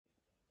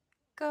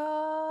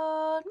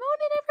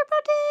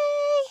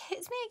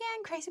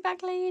Crazy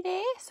Bag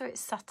Lady. So it's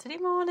Saturday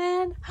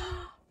morning.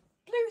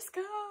 Blue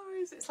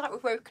skies. It's like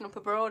we've woken up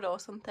abroad or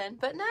something.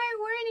 But no,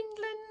 we're in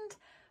England.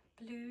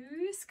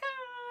 Blue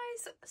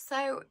skies.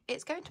 So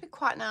it's going to be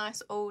quite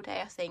nice all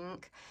day, I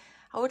think.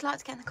 I would like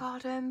to get in the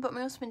garden, but my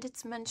husband did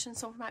mention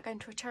something about going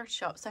to a charity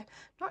shop. So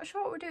not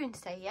sure what we're doing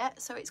today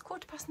yet. So it's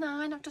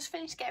 9:15. I've just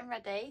finished getting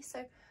ready.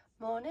 So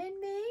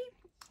morning, me.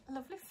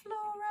 Lovely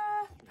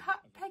Flora,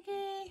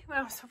 Peggy, what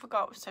else have I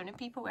forgot? So many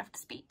people we have to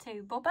speak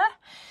to. Bubba,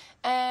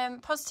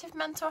 positive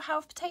mental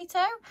health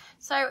potato.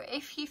 So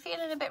if you're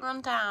feeling a bit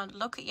run down,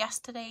 look at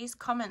yesterday's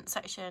comment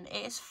section.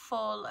 It is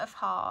full of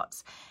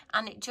hearts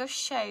and it just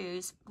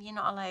shows you're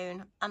not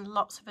alone and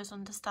lots of us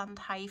understand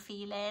how you're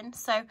feeling.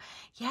 So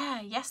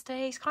yeah,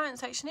 yesterday's comment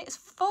section, it's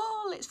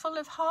full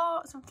of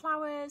hearts and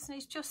flowers and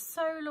it's just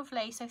so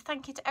lovely. So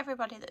thank you to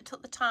everybody that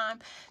took the time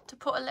to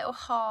put a little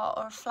heart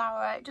or a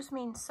flower. It just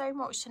means so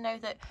much to know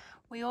that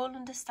we all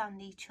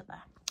understand each other.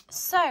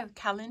 So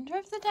calendar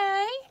of the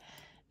day,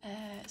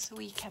 it's a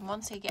weekend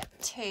one, so you get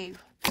 2.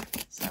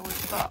 So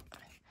we've got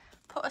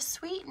put a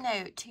sweet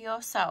note to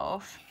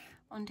yourself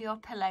under your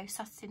pillow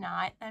Saturday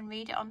night, then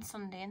read it on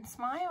Sunday and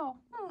smile.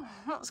 Oh,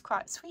 that's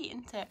quite sweet,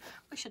 isn't it?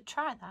 We should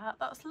try that.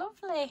 That's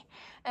lovely.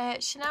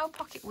 Chanel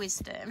Pocket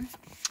Wisdom,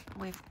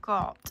 we've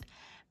got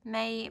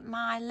may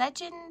my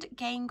legend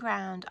gain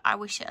ground. I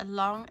wish it a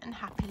long and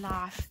happy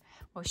life.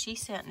 Well, she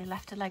certainly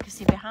left a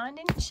legacy behind,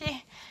 didn't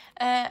she?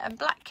 And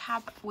Black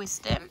Cab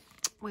Wisdom,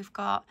 we've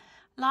got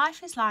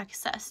life is like a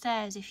set of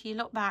stairs. If you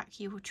look back,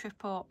 you will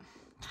trip up.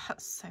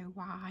 That's so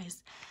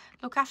wise.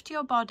 Look after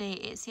your body.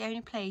 It's the only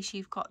place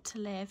you've got to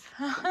live.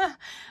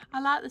 I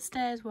like the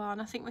stairs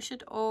one. I think we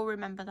should all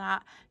remember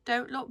that.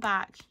 Don't look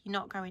back. You're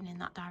not going in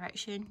that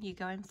direction. You're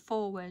going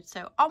forward.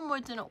 So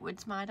onwards and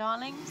upwards, my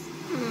darlings.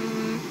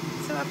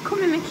 So I've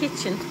come in the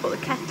kitchen to put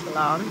the kettle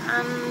on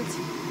and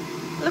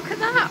look at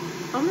that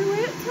on the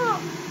worktop.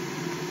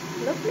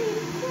 Lovely,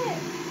 isn't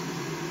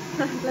it?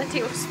 My bloody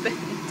husband.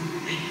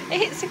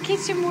 It's a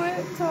kitchen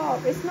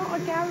worktop. It's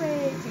not a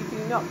garage. You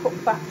do not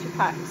put battery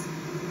packs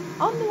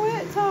on the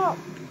worktop.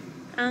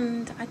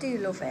 And I do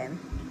love him,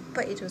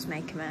 but he does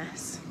make a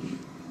mess.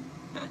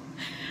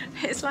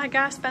 It's like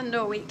I spend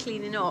all week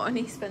cleaning up and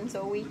he spends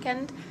all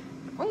weekend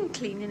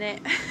uncleaning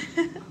it.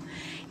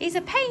 He's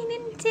a pain,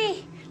 isn't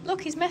he?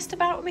 Look, he's messed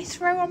about with my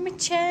throw on my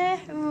chair.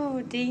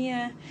 Oh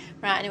dear.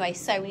 Right, anyway,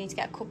 so we need to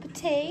get a cup of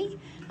tea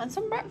and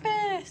some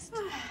breakfast.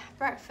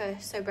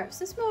 Breakfast. So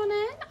breakfast this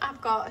morning, I've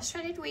got a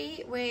shredded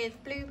wheat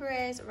with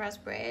blueberries,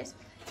 raspberries,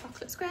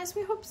 chocolate squares for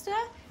my hubster,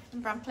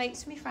 and bran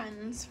plates for my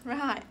friends.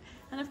 Right,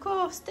 and of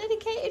course,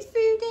 dedicated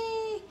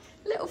foodie,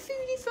 little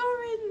foodie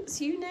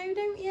Florence. You know,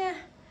 don't you?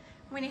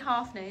 Winnie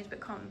half knows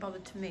but can't be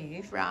bothered to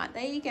move. Right,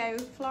 there you go,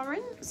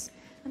 Florence.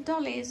 And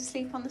Dolly is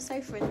asleep on the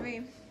sofa in the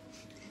room.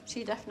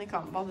 She definitely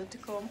can't bother to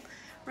come.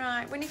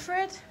 Right,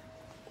 Winifred.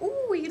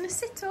 Oh, we're going to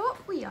sit up.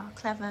 We are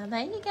clever.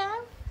 There you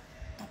go.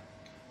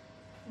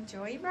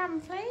 Enjoy your bran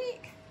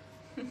flake.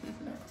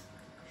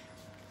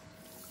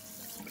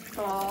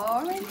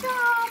 Boring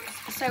job.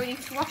 So we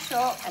need to wash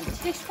up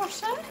empty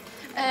dishwasher.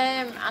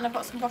 And I've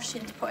got some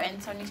washing to put in,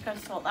 so I need to go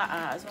and sort that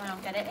out as well.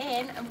 Get it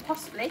in and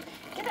possibly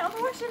get it on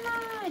the washing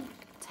line.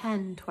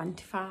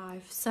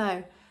 10:25.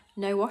 So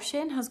no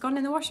washing has gone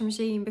in the washing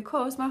machine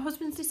because my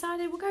husband's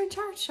decided we're going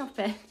charity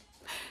shopping.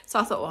 So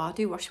I thought, well, I'll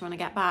do washing when I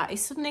get back. He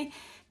suddenly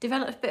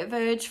developed a bit of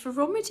urge for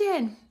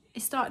rummaging. He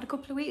started a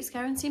couple of weeks ago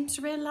and seems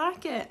to really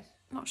like it.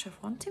 I'm not sure if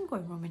I want him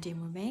going rummaging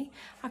with me.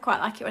 I quite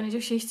like it when he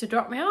just used to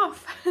drop me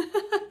off.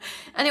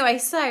 Anyway,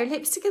 so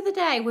lipstick of the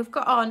day. We've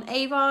got on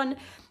Avon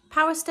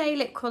Power Stay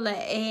Lip Colour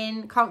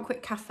in Can't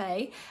Quit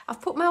Cafe.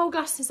 I've put my old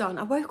glasses on.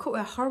 I woke up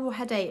with a horrible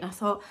headache and I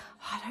thought,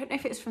 oh, I don't know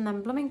if it's from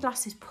them blooming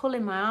glasses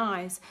pulling my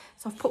eyes.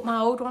 So I've put my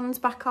old ones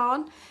back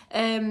on.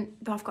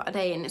 But I've got a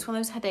day and it's one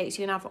of those headaches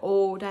you can have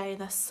all day.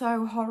 They're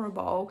so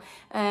horrible.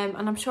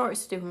 And I'm sure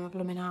it's to do with my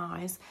blooming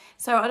eyes.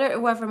 So I don't know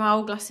whether my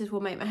old glasses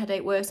will make my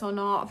headache worse or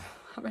not.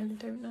 I really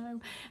don't know.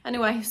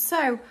 Anyway,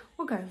 so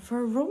we're going for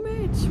a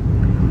rummage.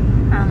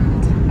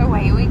 And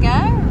away we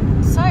go.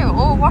 So,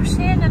 all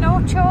washing and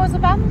all chores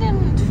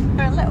abandoned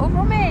for a little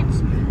rummage.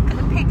 And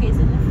the pig is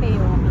in the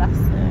field, bless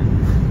her.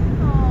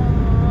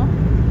 Aww.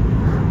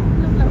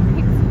 Love little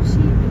pigs and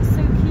sheep, it's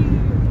so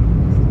cute.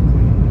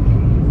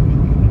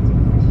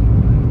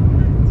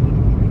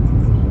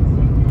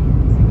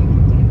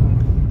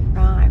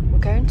 Right, we're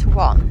going to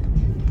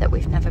one that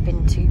we've never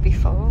been to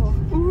before.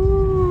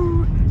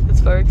 Ooh,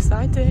 that's very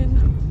exciting.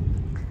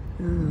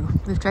 Ooh,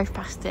 we've drove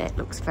past it,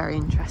 looks very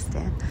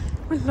interesting.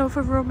 We love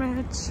a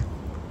rummage.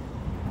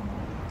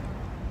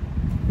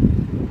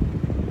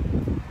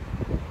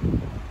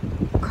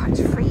 God,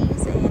 it's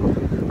freezing.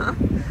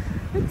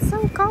 It's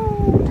so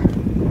cold.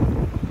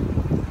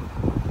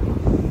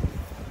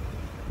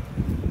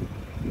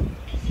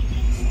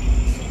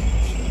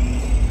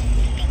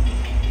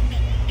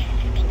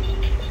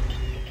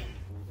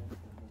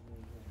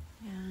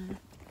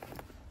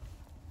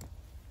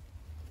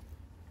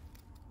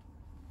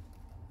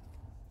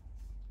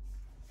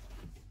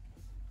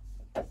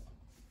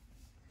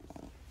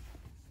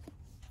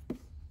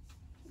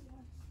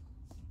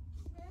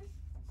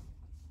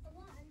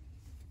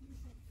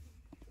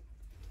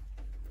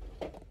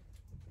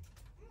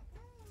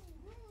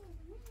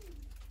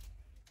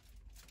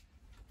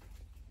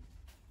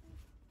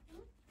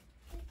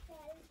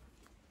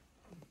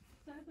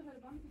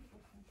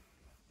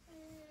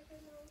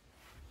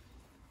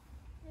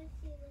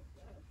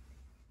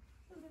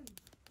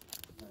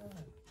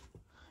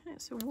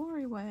 It's a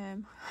worry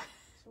worm.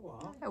 It's a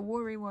what? A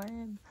worry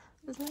worm.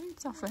 There's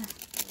loads of it.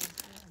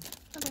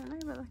 I don't know,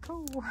 but they're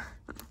cool.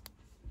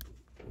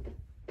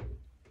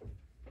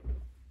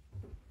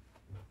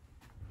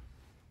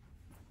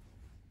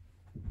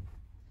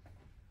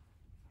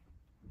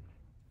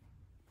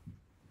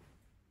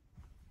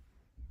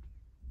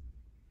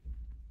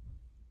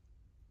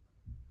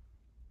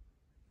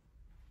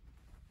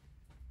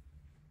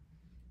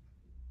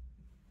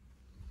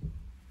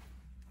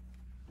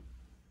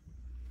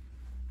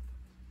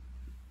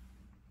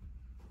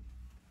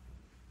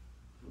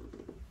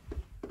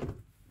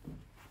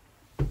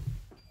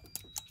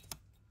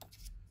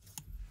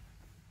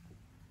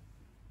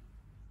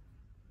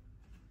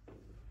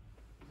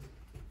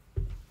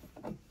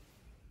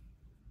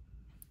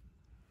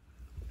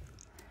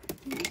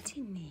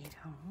 Knitting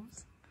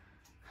needles.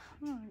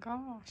 Oh my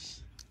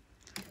gosh.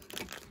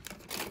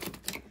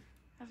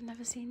 I've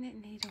never seen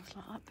knitting needles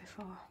like that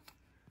before.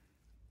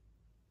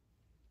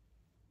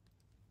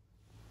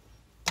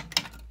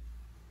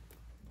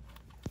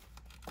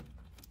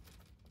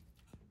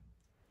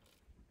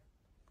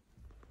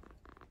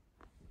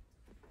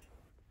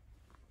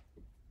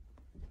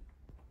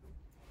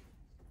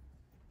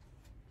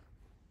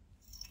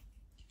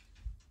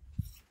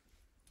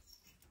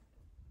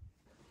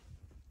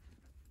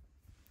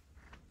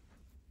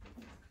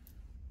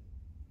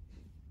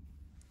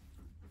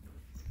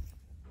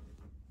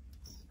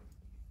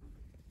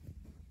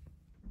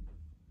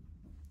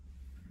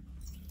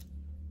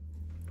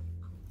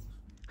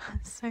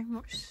 So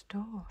much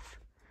stuff.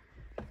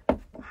 Wow.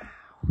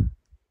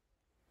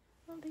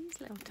 All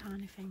these little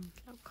tiny things,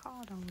 little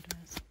card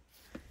holders.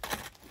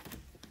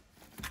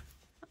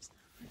 That's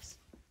nice.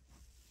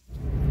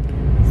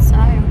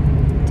 So,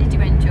 did you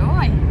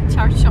enjoy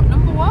charity shop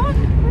number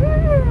 1?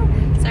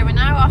 Woo! So we're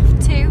now off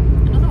to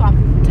another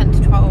one, 10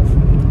 to 12.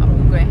 I'm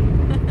hungry.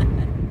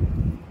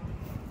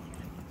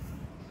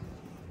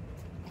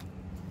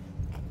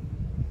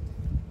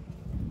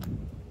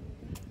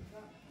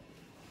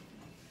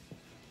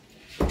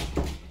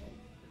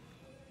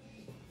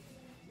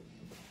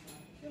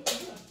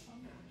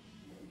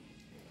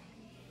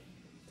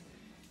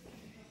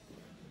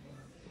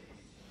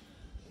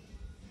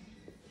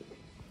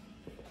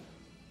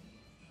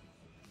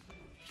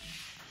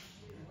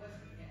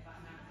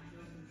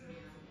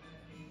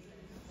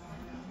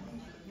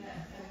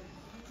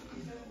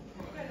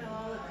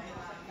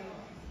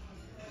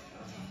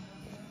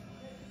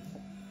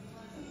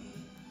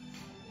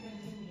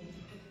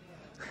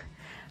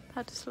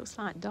 That just looks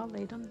like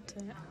Dolly, doesn't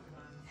it?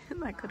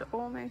 That could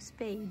almost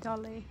be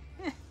Dolly.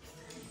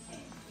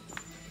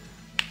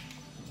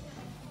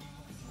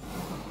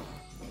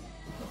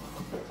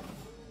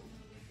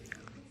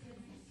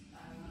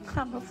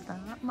 I love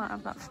that. Might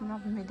have that from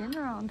having my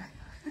dinner on.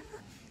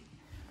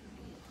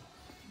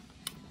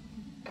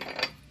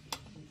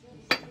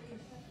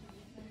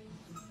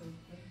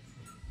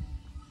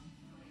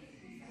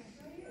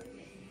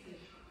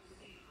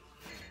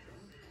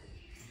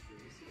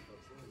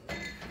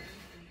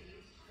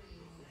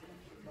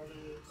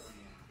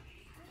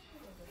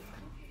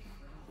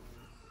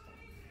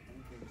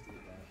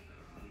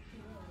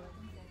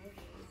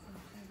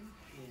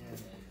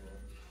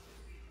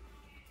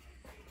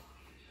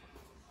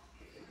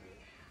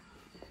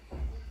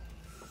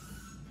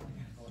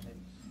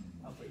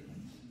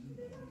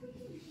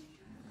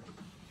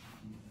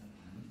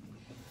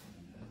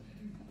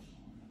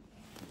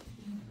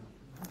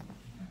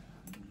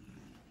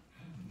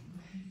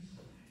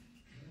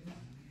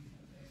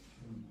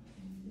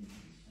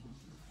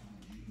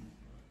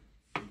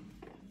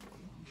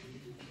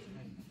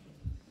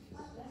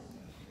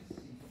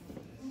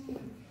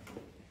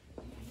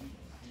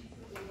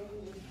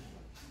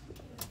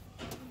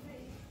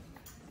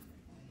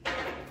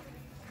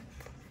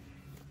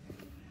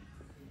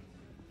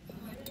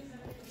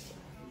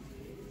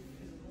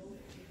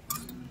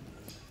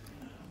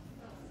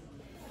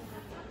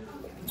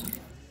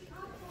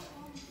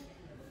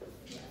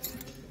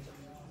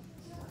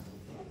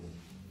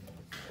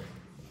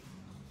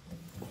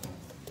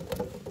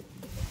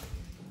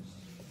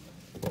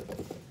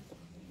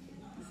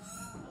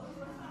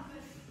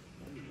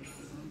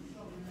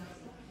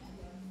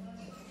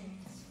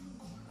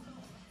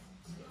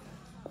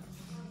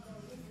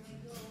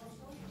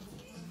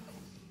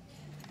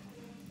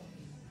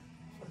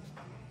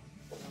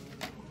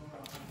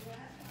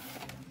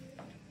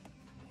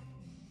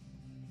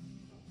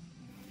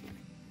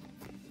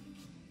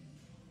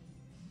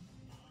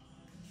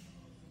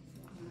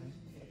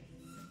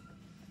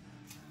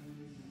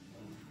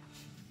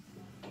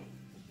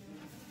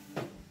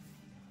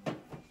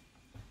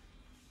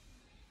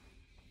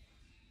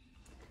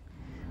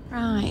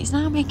 Right, it's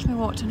now making me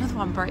walk to another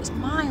one, but it's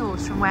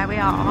miles from where we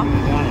are.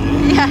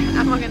 Yeah,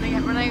 and we're going to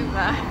get run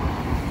over.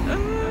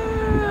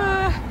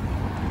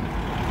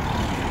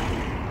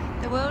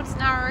 The world's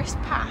narrowest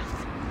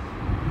path.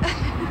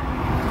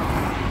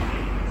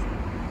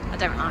 I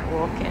don't like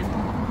walking.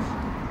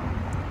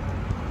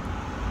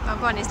 Oh,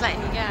 go on, he's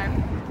letting you go.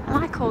 I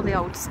like all the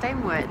old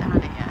stonework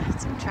down here,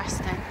 it's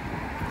interesting.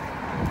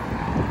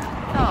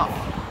 not?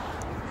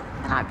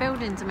 They're like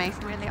buildings are made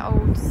from really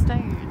old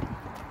stone.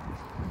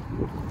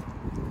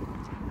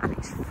 And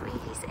it's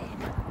freezing.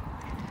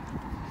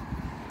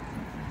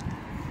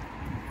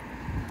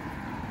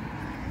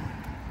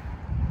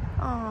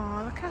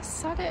 Oh, look how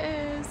sad it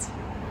is.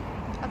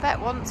 I bet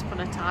once upon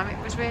a time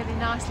it was a really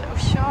nice little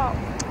shop.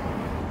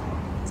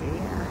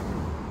 Dear.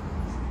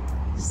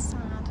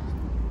 Sad.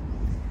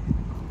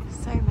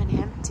 So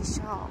many empty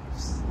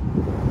shops.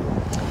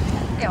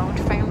 The old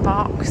phone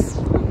box.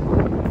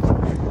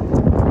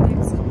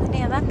 There's so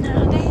many of them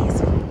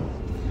nowadays.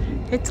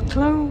 It's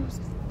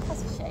closed.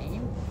 That's a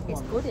shame.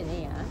 It's good in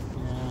here.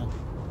 Yeah.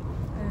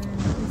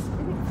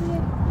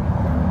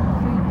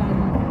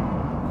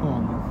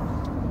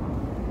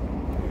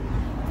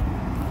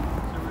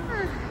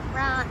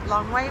 Right,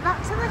 long way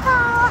back to the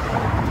car.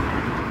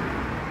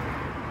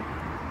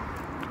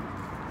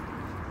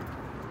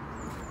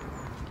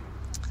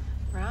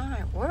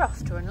 Right, we're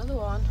off to another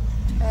one.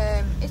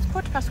 It's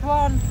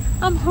 1:15.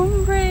 I'm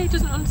hungry.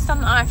 Doesn't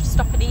understand that I have to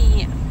stop and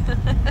eat.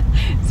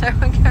 So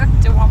we're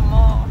going to one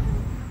more.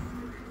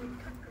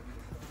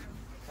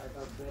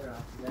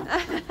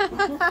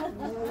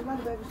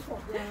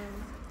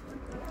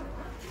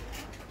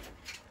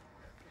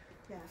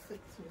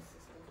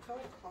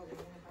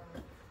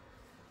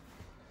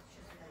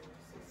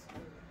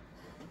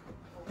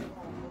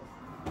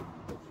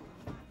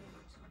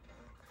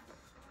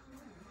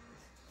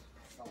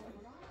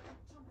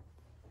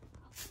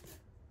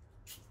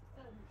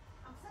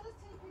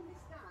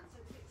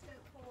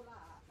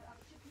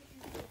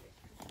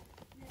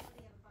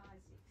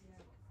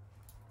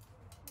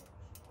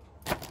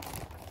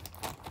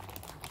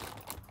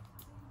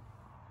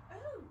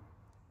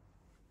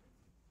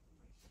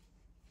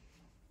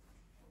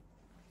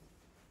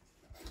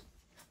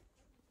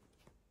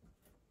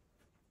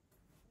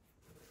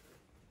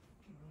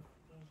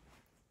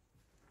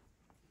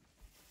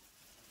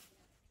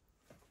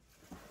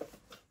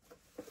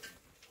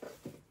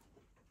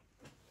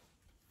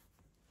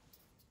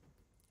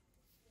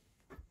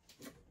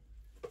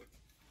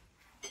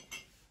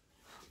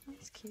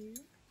 That's cute.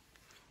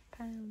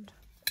 £1.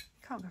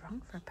 Can't go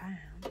wrong for £1.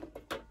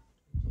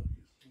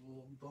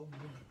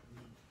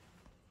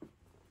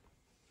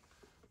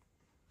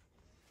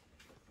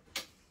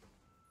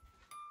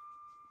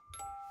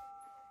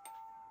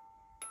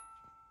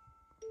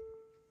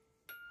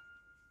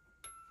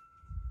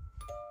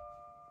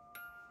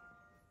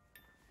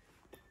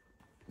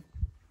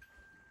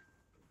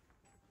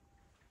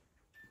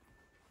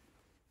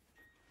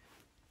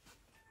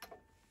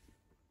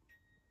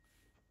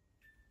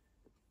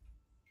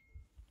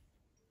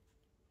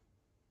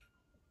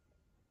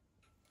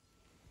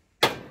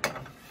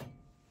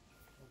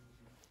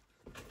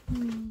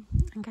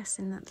 I'm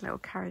guessing that little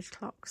carriage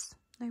clocks.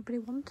 Nobody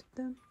wanted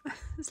them.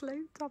 There's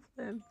loads of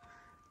them.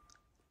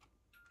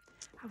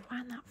 I've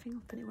wound that thing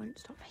up and it won't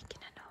stop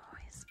making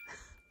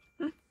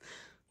a noise.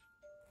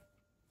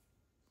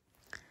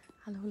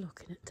 I love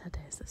looking at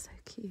teddies, they're so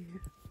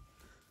cute.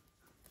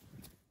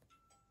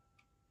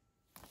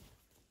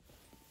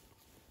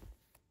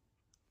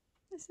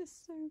 This is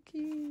so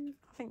cute.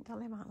 I think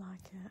Dolly might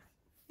like it.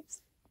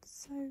 It's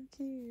so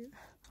cute.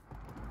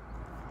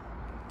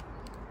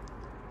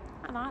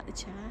 I like the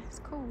chair, it's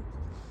cool.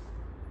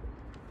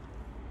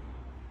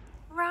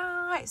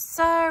 Right,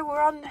 so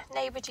we're on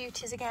neighbour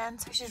duties again.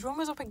 So she's rung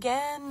us up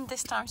again.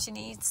 This time she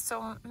needs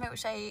some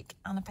milkshake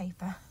and a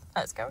paper.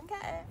 Let's go and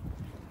get it.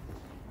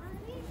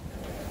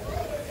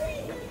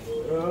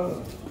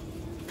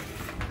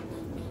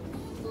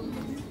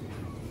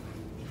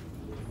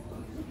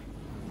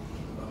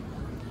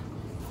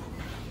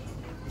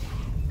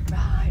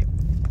 Right,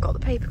 got the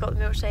paper, got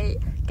the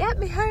milkshake. Get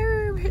me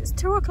home, it's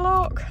 2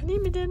 o'clock. I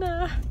need my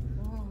dinner.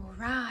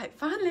 Right,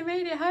 finally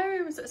made it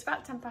home, so it's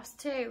about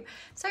 2:10.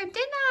 So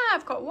dinner,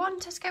 I've got 1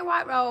 Tesco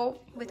white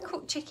roll with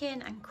cooked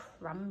chicken and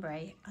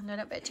cranberry and a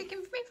little bit of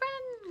chicken for my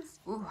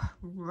friends. Ooh,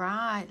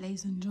 right,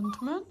 ladies and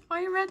gentlemen,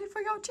 are you ready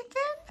for your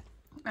chicken?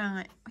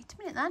 Right, wait a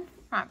minute then.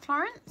 Right,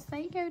 Florence, there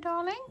you go,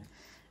 darling.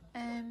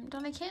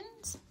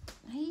 Dollykins,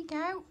 there you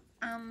go.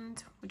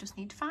 And we just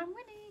need to find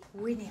Winnie.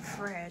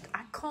 Winifred,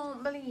 I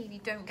can't believe you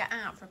don't get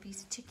out for a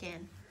piece of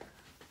chicken.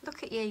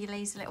 Look at you, you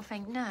lazy little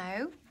thing.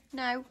 No,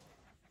 no.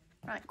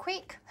 Right,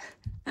 quick.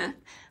 Have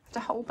to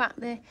hold back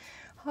the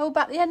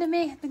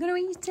enemy. They're gonna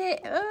eat it.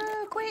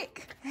 Oh,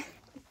 quick.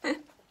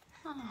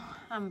 Oh,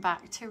 I'm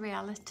back to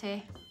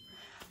reality.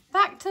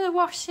 Back to the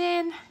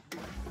washing.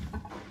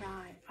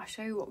 Right, I'll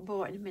show you what I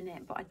bought in a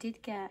minute, but I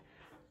did get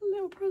a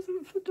little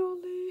present for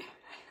Dolly.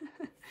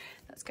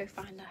 Let's go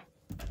find her.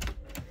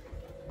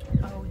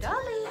 Oh,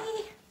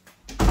 Dolly.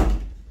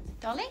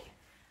 Dolly?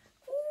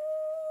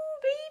 Oh,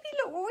 baby,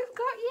 look what we've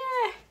got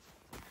you.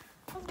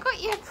 I've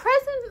got you a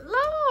present,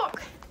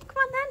 look. Come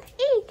on then,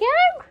 here you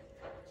go.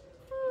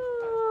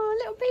 Oh,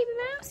 little baby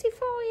mousey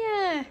for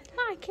you.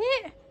 Like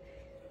it?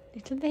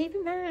 Little baby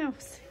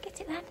mouse.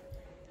 Get it then.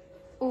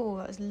 Oh,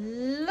 that's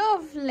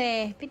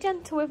lovely. Be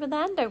gentle with her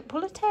then. Don't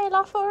pull her tail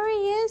off or her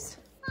ears.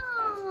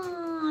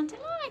 Oh, do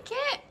you like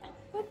it?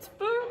 It's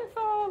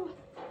beautiful.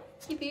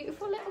 You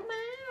beautiful little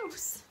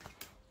mouse.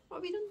 What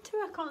have you done to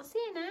her? I can't see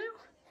her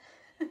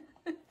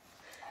now.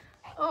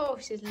 Oh,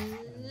 she's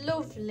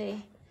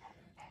lovely.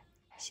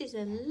 She's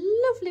a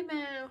lovely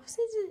mouse,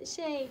 isn't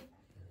she?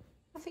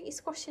 I think you're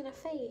squashing her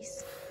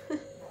face.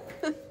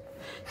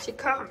 She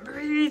can't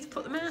breathe.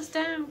 Put the mouse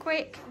down,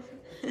 quick.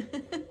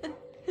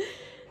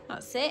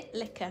 That's it.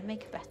 Lick her,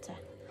 make her better.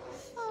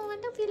 Oh, I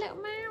love you, little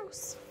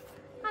mouse.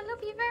 I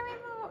love you very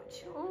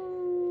much.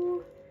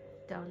 Oh,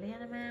 Dolly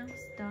and a mouse,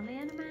 Dolly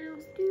and a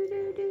mouse, do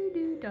do do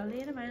do,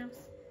 Dolly and a mouse.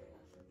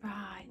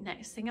 Right,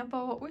 next thing I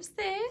bought was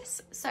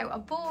this. So I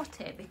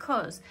bought it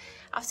because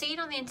I've seen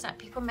on the internet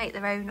people make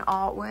their own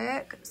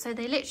artwork. So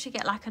they literally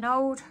get like an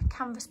old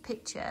canvas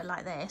picture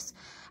like this,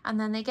 and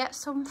then they get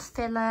some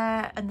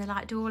filler and they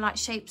like do all like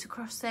shapes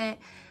across it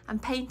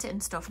and paint it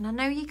and stuff. And I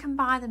know you can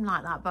buy them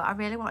like that, but I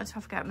really wanted to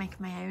have a go at making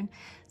my own.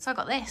 So I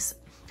got this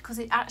because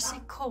it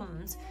actually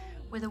comes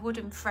with a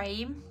wooden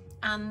frame.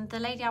 And the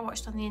lady I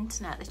watched on the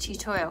internet, the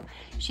tutorial,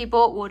 she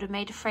bought wood and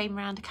made a frame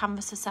around a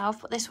canvas herself,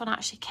 but this one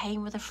actually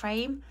came with a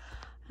frame.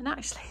 And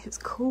actually it's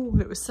cool,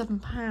 it was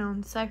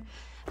 £7. So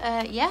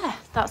yeah,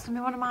 that's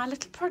gonna be one of my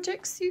little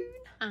projects soon.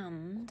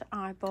 And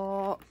I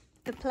bought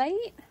the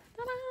plate.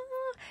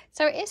 Ta-da!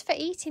 So it is for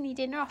eating your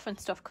dinner off and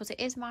stuff, because it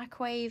is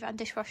microwave and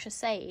dishwasher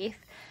safe.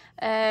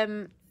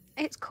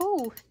 It's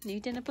cool,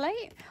 new dinner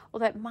plate,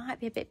 although it might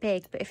be a bit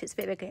big, but if it's a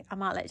bit big I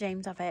might let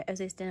James have it as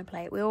his dinner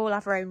plate. We all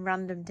have our own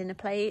random dinner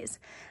plates.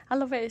 I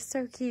love it, it's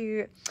so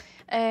cute.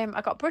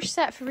 I got a brush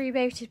set for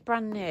Ruby, which is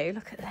brand new.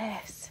 Look at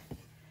this,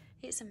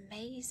 it's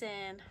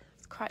amazing. I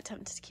was quite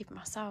tempted to keep it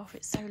myself,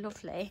 it's so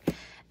lovely.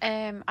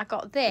 I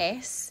got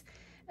this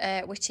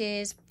which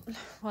is,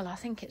 well, I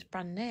think it's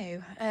brand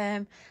new,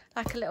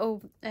 like a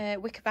little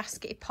wicker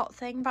basket pot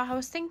thing, but I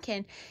was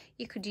thinking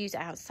you could use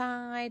it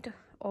outside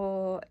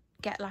or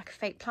get like a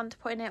fake plant to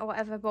put in it or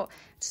whatever, but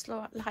just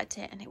liked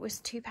it, and it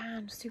was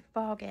 £2, super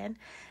bargain.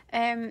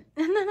 And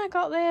then I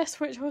got this,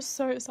 which I was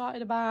so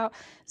excited about.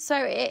 So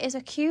it is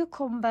a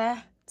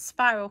cucumber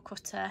spiral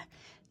cutter,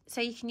 so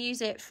you can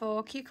use it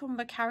for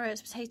cucumber,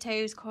 carrots,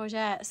 potatoes,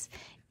 courgettes,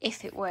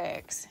 if it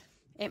works.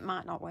 It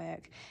might not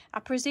work,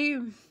 I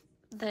presume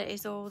that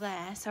is all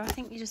there, so I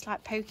think you just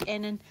like poke it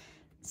in and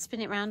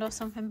spin it around or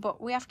something. But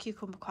we have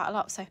cucumber quite a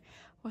lot, so I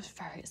was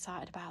very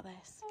excited about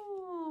this.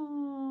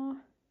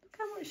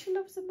 How much she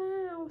loves a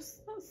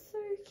mouse. That's so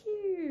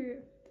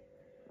cute.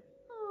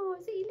 Oh,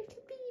 is it your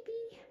little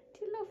baby? Do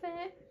you love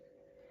it?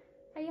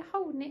 Are you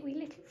holding it with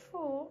your little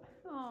foot?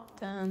 Oh.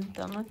 Dun,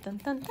 dun, dun, dun,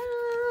 dun, dun.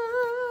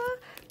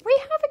 We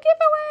have a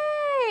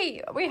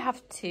giveaway. We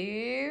have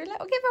 2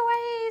 little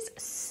giveaways.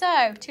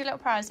 So 2 little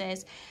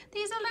prizes.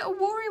 These are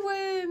little worry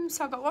worms.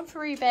 So I got one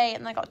for Ruby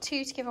and I got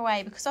 2 to give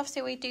away, because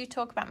obviously we do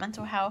talk about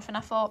mental health, and I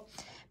thought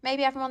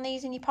maybe having one of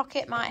these in your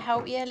pocket might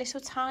help you a little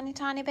tiny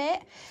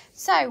bit.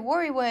 So,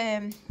 worry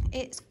worm.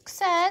 It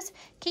says,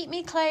 keep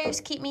me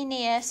close, keep me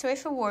near, so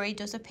if a worry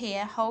does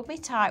appear, hold me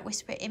tight,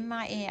 whisper it in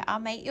my ear, I'll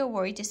make your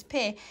worry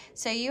disappear,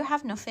 so you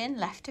have nothing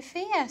left to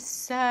fear.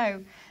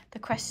 So, the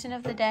question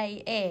of the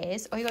day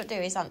is, all you got to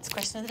do is answer the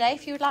question of the day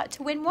if you would like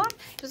to win one.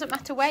 It doesn't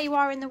matter where you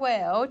are in the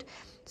world.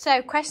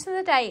 So, question of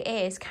the day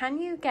is, can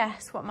you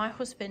guess what my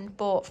husband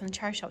bought from the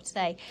charity shop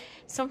today?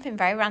 Something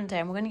very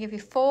random. We're going to give you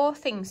 4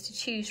 things to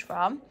choose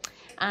from,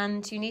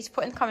 and you need to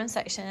put in the comment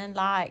section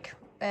like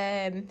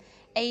A,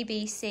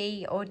 B,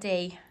 C or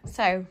D.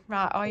 So,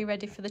 right, are you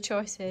ready for the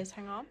choices?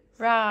 Hang on.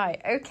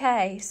 Right,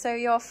 okay, so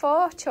your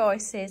 4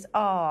 choices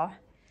are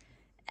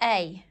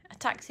A, a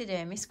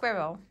taxidermy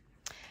squirrel,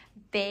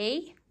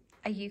 B,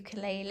 a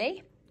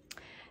ukulele,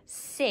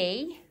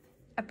 C,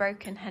 a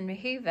broken Henry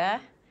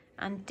Hoover,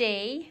 and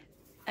D,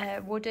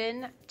 a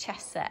wooden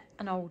chess set,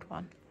 an old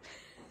one.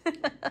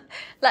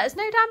 Let us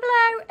know down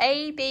below,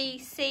 A, B,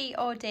 C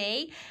or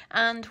D,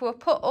 and we'll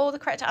put all the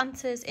correct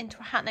answers into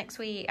a hat next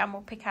week and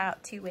we'll pick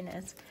out 2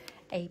 winners.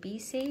 A, B,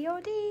 C or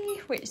D,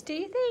 which do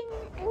you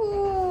think?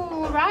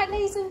 Ooh, right,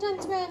 ladies and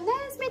gentlemen,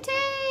 there's my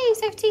tea.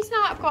 So for tea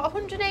tonight, I've got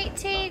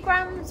 180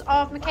 grams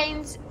of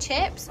McCain's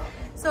chips,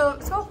 so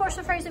small portion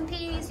of frozen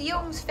peas,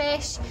 Young's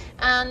fish,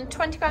 and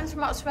 20 grams of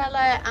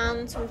mozzarella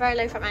and some very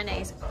low fat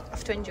mayonnaise. I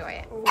have to enjoy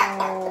it.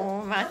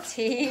 Oh, my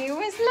tea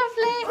was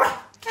lovely.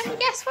 Can you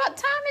guess what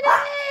time it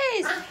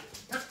is?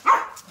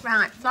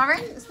 Right,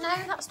 Florence, no,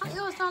 that's not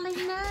yours, darling,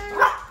 no.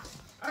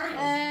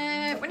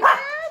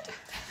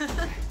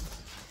 Winifred.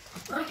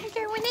 Here you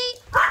go, Winnie.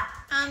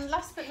 And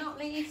last but not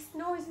least,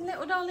 noisy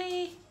little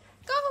dolly.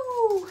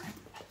 Go!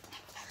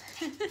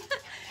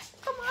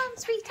 Come on,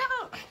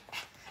 sweetheart.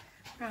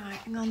 Right,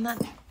 hang on then.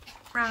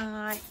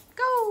 Right,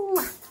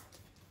 go!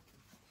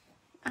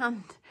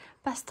 And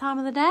best time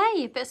of the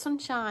day, a bit of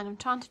sunshine. I'm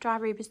trying to dry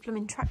Ruby's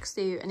blooming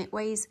tracksuit and it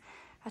weighs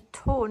a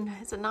ton.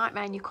 It's a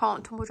nightmare and you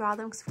can't tumble dry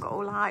them because they've got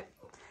all like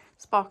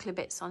sparkly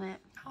bits on it.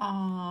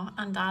 Oh,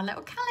 and our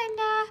little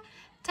calendar.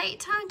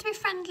 Take time to be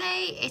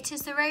friendly. It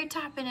is the road to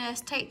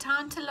happiness. Take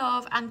time to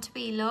love and to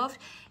be loved.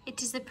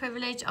 It is the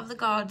privilege of the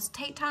gods.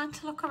 Take time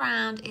to look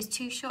around. It's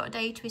too short a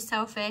day to be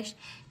selfish.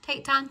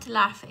 Take time to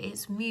laugh.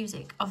 It's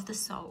music of the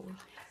soul.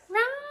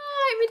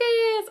 Right, Right, my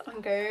dears,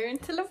 I'm going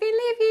to love you and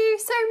leave you.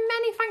 So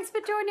many thanks for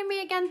joining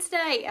me again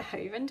today. I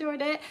hope you've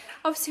enjoyed it.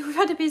 Obviously, we've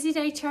had a busy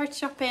day charity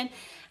shopping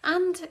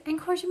and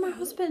encouraging my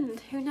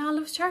husband, who now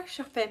loves charity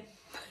shopping.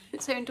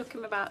 It's only took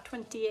him about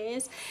 20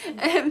 years.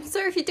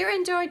 So if you do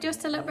enjoy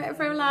just a little bit of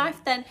real life,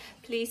 then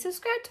please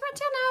subscribe to my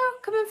channel.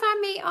 Come and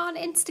find me on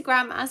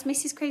Instagram as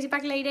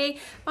mrscrazybaglady.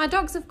 My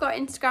dogs have got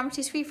Instagram, which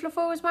is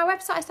FreeFluffalls. My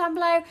website is down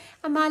below,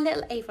 and my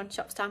little Avon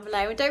shop's down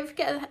below. And don't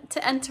forget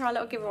to enter our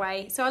little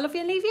giveaway. So I love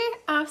you and leave you.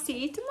 I'll see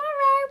you tomorrow.